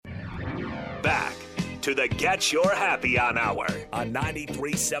to the Get Your Happy On Hour on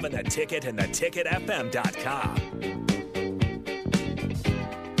 93.7 The Ticket and theticketfm.com.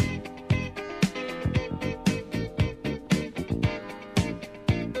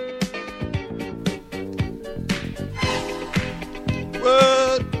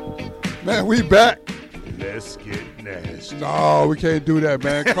 What? Man, we back. Let's get nasty. No, we can't do that,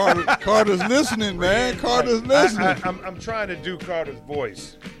 man. Carter's listening, man. Carter's listening. I'm trying to do Carter's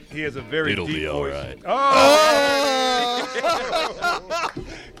voice. He has a very It'll deep be all voice. right. Oh!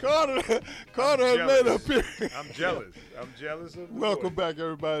 Carter has made an appearance. I'm jealous. I'm jealous of the Welcome voice. back,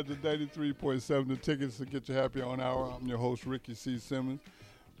 everybody, to 93.7 The Tickets to Get You Happy on Hour. I'm your host, Ricky C. Simmons.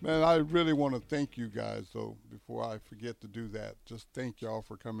 Man, I really want to thank you guys, though, before I forget to do that. Just thank y'all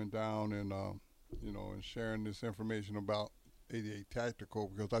for coming down and, and sharing this information about 88 Tactical,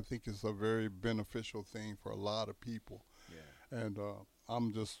 because I think it's a very beneficial thing for a lot of people. Yeah. And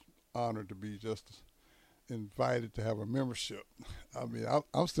I'm just honored to be just invited to have a membership. I mean,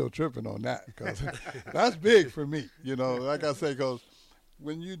 I'm still tripping on that because that's big for me. You know, like I say, because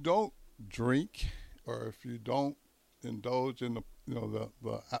when you don't drink or if you don't indulge in the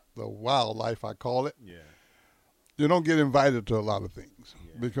wildlife, I call it. Yeah. You don't get invited to a lot of things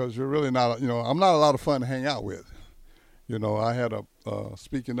because you're really not. I'm not a lot of fun to hang out with. I had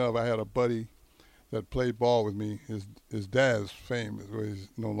speaking of, I had a buddy that played ball with me. His dad's famous. Well, he's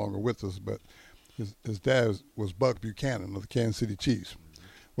no longer with us, but his dad was Buck Buchanan of the Kansas City Chiefs. Mm-hmm.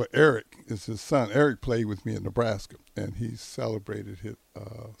 Well, Eric is his son. Eric played with me at Nebraska, and he celebrated his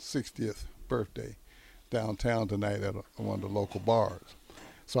 60th birthday downtown tonight at one of the local bars.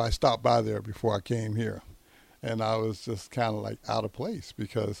 So I stopped by there before I came here, and I was just kind of like out of place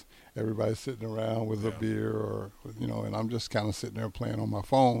because everybody's sitting around with a beer or, and I'm just kind of sitting there playing on my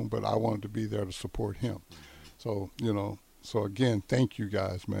phone, but I wanted to be there to support him. So, so again, thank you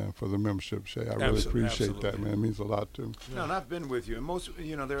guys, man, for the membership, Shay. I really appreciate that, man. It means a lot to me. No, and I've been with you. And most,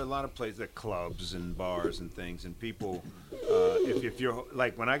 there are a lot of places, like clubs and bars and things, and people, if you're,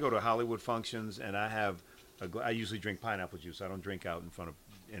 like when I go to Hollywood functions and I usually drink pineapple juice. I don't drink out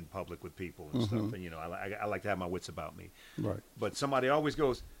in public with people and stuff. And, I like to have my wits about me. Right. But somebody always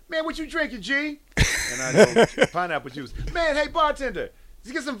goes, man, what you drinking, G? And I go, pineapple juice. Man, hey, bartender,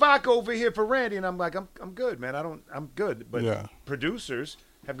 let's get some vodka over here for Randy. And I'm like, I'm good, man. I'm good. But producers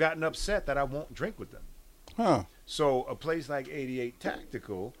have gotten upset that I won't drink with them. Huh. So a place like 88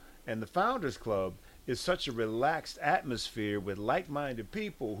 Tactical and the Founders Club is such a relaxed atmosphere with like-minded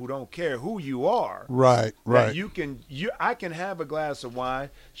people who don't care who you are. Right. I can have a glass of wine.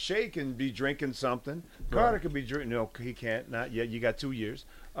 Shay can be drinking something. Carter could be drinking. No, he can't. Not yet. You got 2 years.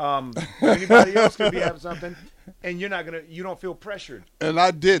 Anybody else could be having something, and you don't feel pressured. And I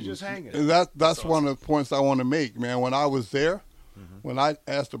didn't. You're just hanging. And that's awesome. One of the points I want to make, man. When I was there, when I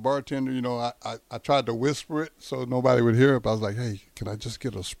asked the bartender, I tried to whisper it so nobody would hear it. But I was like, hey, can I just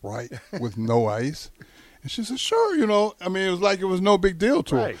get a Sprite with no ice? And she said, sure. It was like it was no big deal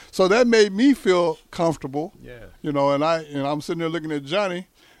to her. So that made me feel comfortable. Yeah. And I'm sitting there looking at Johnny.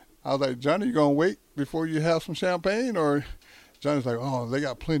 I was like, Johnny, you going to wait before you have some champagne? Or Johnny's like, oh, they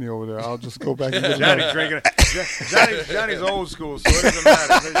got plenty over there. I'll just go back and get Johnny's drinking. Johnny's old school, so it doesn't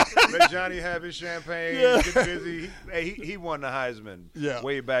matter. Let Johnny have his champagne, get busy. He won the Heisman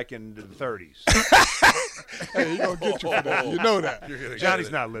way back in the 30s. Hey, he going to get you for that. You know that.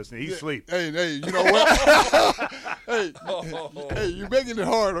 Johnny's not listening. He's asleep. Hey, you know what? hey, you're making it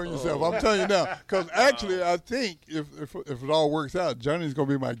hard on yourself. I'm telling you now. Because actually, I think if it all works out, Johnny's going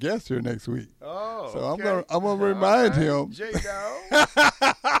to be my guest here next week. Oh, so okay. I'm gonna remind him.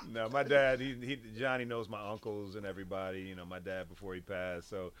 No, my dad, Johnny knows my uncles and everybody, my dad before he passed.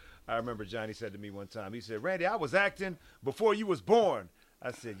 So I remember Johnny said to me one time, he said, Randy, I was acting before you was born.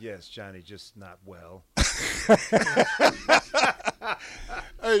 I said, yes, Johnny, just not well.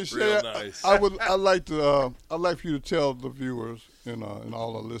 Hey, Shay, nice. I'd like for you to tell the viewers and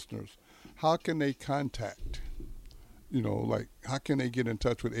all the listeners, how can they contact, how can they get in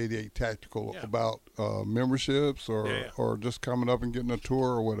touch with 88 Tactical about memberships or just coming up and getting a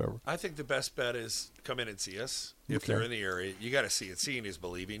tour or whatever? I think the best bet is come in and see us if they're in the area. You got to see it. Seeing is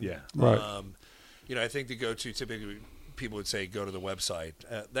believing. Yeah. Right. I think the go-to typically people would say go to the website.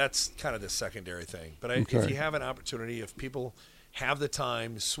 That's kind of the secondary thing. But if you have an opportunity, if people have the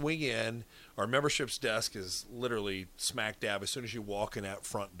time, swing in. Our memberships desk is literally smack dab as soon as you walk in that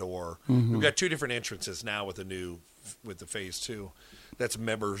front door. Mm-hmm. We've got 2 different entrances now with the phase 2. That's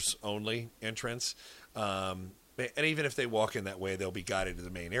members only entrance. And even if they walk in that way, they'll be guided to the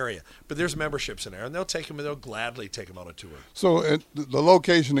main area. But there's memberships in there, and they'll gladly take them on a tour. So the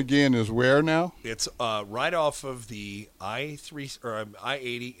location again is where now? It's right off of the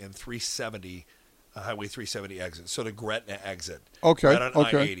I-80 and 370 Highway 370 exit, so the Gretna exit. Okay. Right on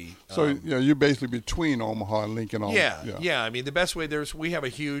okay. I-80. So you're basically between Omaha and Lincoln. Yeah. I mean, the best way we have a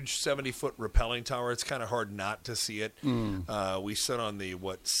huge 70-foot rappelling tower. It's kind of hard not to see it. We sit on the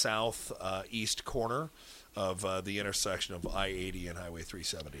south-east corner of the intersection of I-80 and Highway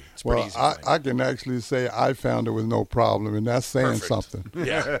 370. It's pretty easy. I can actually say I found it with no problem, and that's saying something.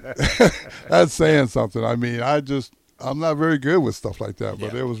 Yeah. That's saying something. I mean, I'm not very good with stuff like that,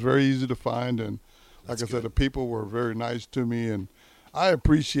 but it was very easy to find, and like I said, the people were very nice to me, and I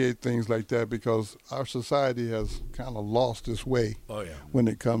appreciate things like that because our society has kind of lost its way when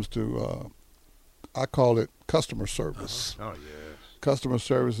it comes to, I call it customer service. Oh, yeah. Customer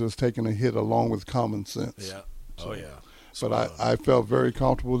service is taking a hit along with common sense. Yeah. But I felt very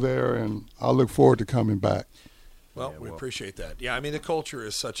comfortable there, and I look forward to coming back. Well, we appreciate that. Yeah, I mean, the culture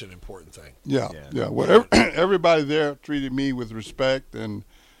is such an important thing. Yeah. Well, everybody there treated me with respect and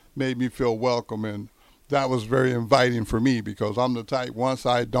made me feel welcome, and that was very inviting for me because I'm the type, once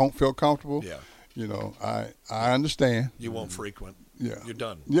I don't feel comfortable, I understand. You won't frequent. Yeah. You're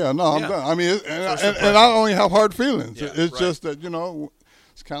done. Yeah, no, I'm done. I mean, and I only have hard feelings. Yeah, it's just that,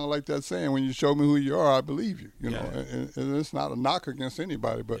 it's kind of like that saying, when you show me who you are, I believe you, know. And it's not a knock against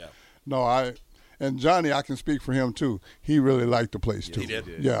anybody, but and Johnny, I can speak for him too. He really liked the place too. He did.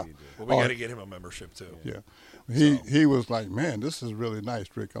 Yeah. Well, we got to get him a membership too. Yeah. He was like, man, this is really nice,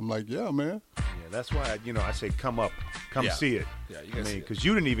 Rick. I'm like, yeah, man. Yeah, that's why I say come see it. Yeah, you guys because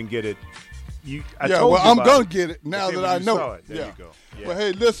you didn't even get it. I'm gonna get it now that I know it. There you go. Yeah. Well,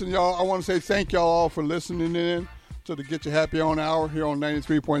 hey, listen, y'all. I want to say thank y'all all for listening in to the Get Your Happy On Hour here on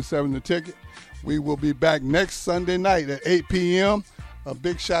 93.7 The Ticket. We will be back next Sunday night at 8 p.m. A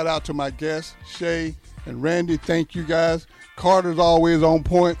big shout out to my guests, Shay and Randy. Thank you guys. Carter's always on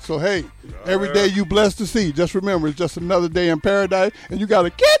point. So, hey, every day you blessed to see. Just remember, it's just another day in paradise, and you got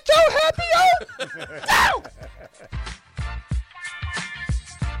to get your happy on.